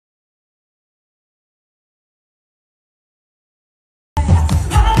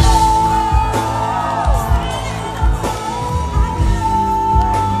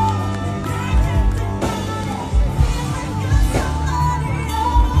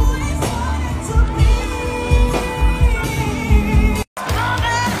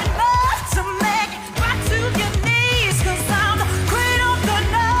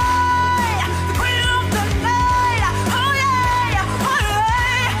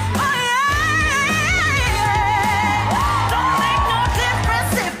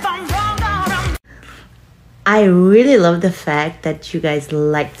I really love the fact that you guys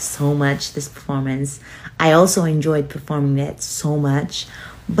liked so much this performance. I also enjoyed performing that so much.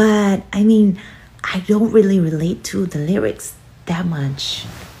 But, I mean, I don't really relate to the lyrics that much.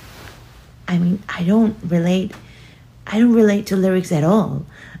 I mean, I don't relate to lyrics at all.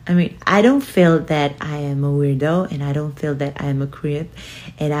 I mean, I don't feel that I am a weirdo, and I don't feel that I am a creep,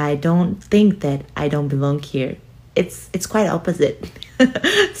 and I don't think that I don't belong here. It's quite opposite.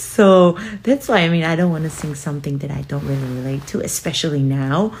 So that's why, I mean, I don't want to sing something that I don't really relate to, especially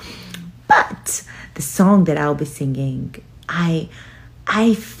now. But the song that I'll be singing, I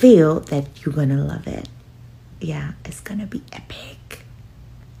feel that you're gonna love it. Yeah, it's gonna be epic.